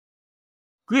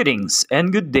Greetings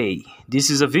and good day. This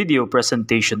is a video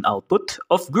presentation output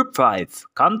of Group 5,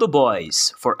 Kanto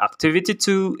Boiz for Activity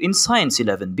 2 in Science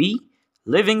 11B,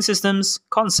 Living Systems,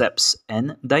 Concepts,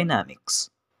 and Dynamics.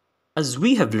 As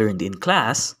we have learned in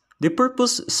class, the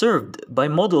purpose served by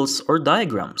models or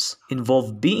diagrams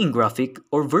involve being graphic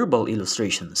or verbal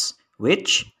illustrations,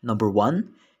 which, number 1,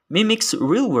 mimics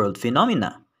real-world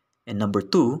phenomena, and number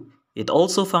 2, it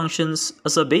also functions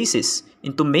as a basis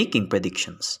into making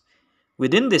predictions.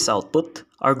 Within this output,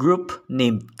 our group,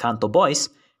 named Kanto Boiz,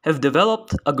 have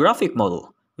developed a graphic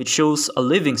model which shows a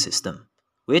living system,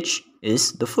 which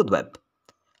is the food web.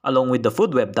 Along with the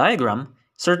food web diagram,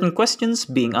 certain questions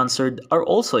being answered are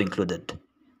also included.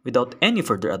 Without any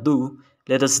further ado,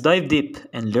 let us dive deep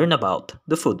and learn about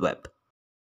the food web.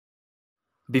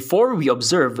 Before we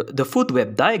observe the food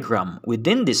web diagram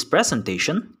within this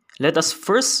presentation, let us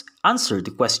first answer the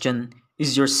question,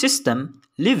 is your system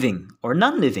living or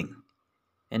non-living?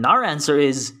 And our answer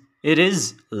is, it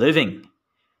is living.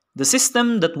 The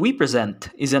system that we present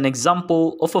is an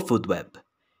example of a food web.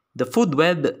 The food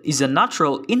web is a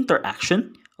natural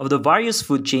interaction of the various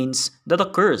food chains that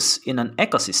occurs in an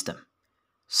ecosystem.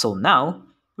 So now,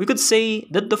 we could say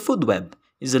that the food web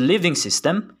is a living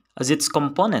system as its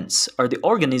components are the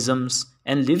organisms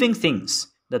and living things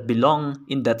that belong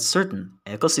in that certain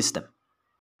ecosystem.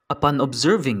 Upon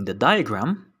observing the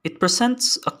diagram, it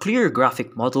presents a clear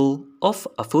graphic model of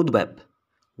a food web,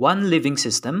 one living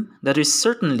system that is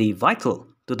certainly vital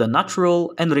to the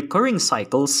natural and recurring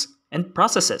cycles and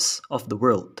processes of the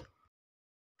world.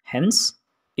 Hence,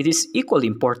 it is equally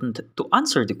important to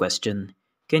answer the question,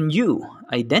 can you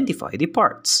identify the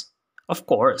parts? Of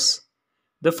course.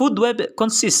 The food web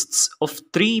consists of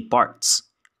 3 parts: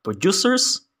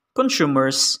 producers,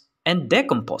 consumers, and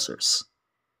decomposers.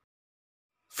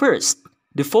 First,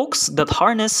 the folks that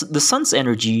harness the sun's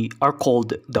energy are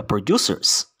called the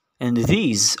producers, and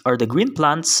these are the green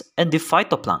plants and the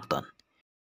phytoplankton.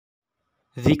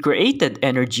 The created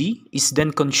energy is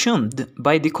then consumed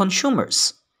by the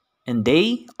consumers, and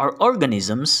they are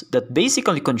organisms that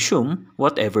basically consume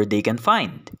whatever they can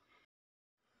find.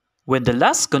 When the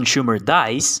last consumer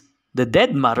dies, the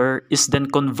dead matter is then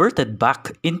converted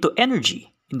back into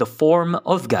energy in the form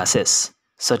of gases,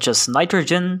 such as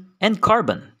nitrogen and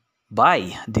carbon,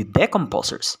 by the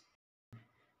decomposers.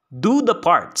 Do the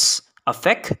parts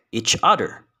affect each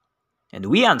other? And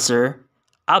we answer,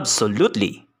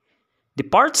 absolutely. The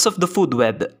parts of the food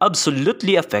web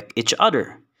absolutely affect each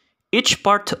other. Each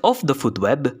part of the food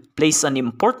web plays an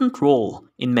important role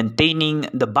in maintaining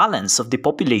the balance of the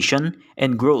population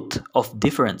and growth of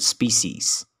different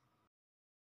species.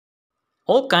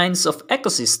 All kinds of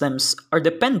ecosystems are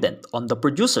dependent on the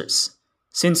producers.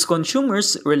 Since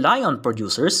consumers rely on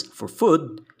producers for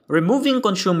food, removing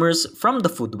consumers from the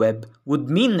food web would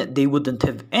mean they wouldn't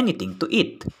have anything to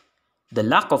eat. The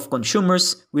lack of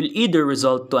consumers will either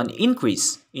result to an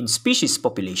increase in species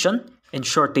population and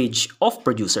shortage of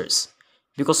producers,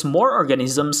 because more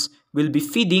organisms will be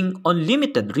feeding on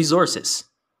limited resources.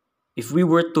 If we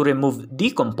were to remove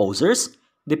decomposers,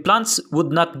 the plants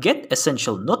would not get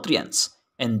essential nutrients,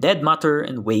 and dead matter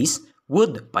and waste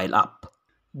would pile up.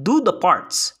 Do the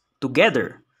parts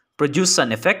together produce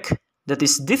an effect that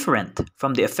is different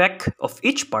from the effect of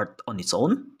each part on its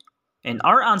own? And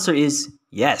our answer is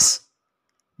yes.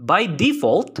 By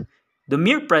default, the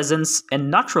mere presence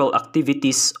and natural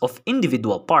activities of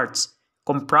individual parts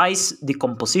comprise the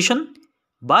composition,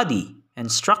 body,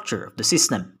 and structure of the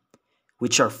system,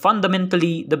 which are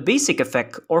fundamentally the basic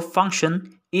effect or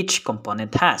function each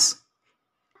component has.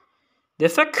 The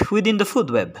effect within the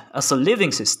food web as a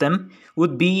living system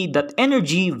would be that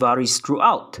energy varies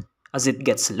throughout, as it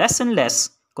gets less and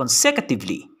less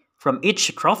consecutively from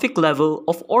each trophic level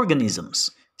of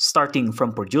organisms, starting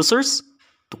from producers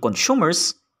to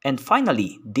consumers and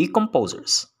finally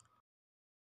decomposers.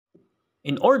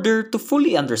 In order to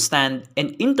fully understand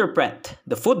and interpret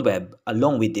the food web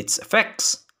along with its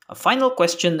effects, a final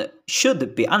question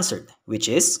should be answered, which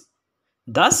is,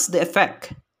 does the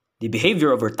effect, the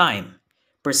behavior over time,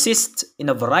 persist in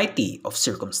a variety of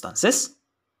circumstances?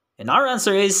 And our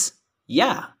answer is,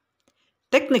 yeah.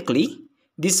 Technically,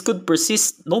 this could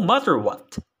persist no matter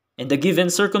what, and the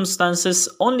given circumstances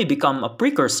only become a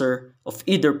precursor of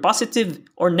either positive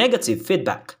or negative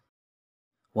feedback.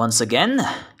 Once again,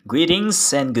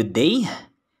 greetings and good day.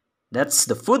 That's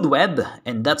the food web,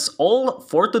 and that's all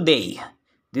for today.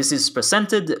 This is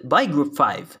presented by Group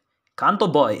 5, Kanto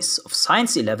Boiz of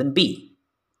Science 11B.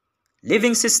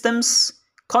 Living Systems,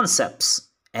 Concepts,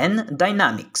 and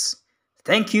Dynamics.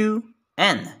 Thank you,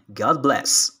 and God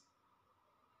bless.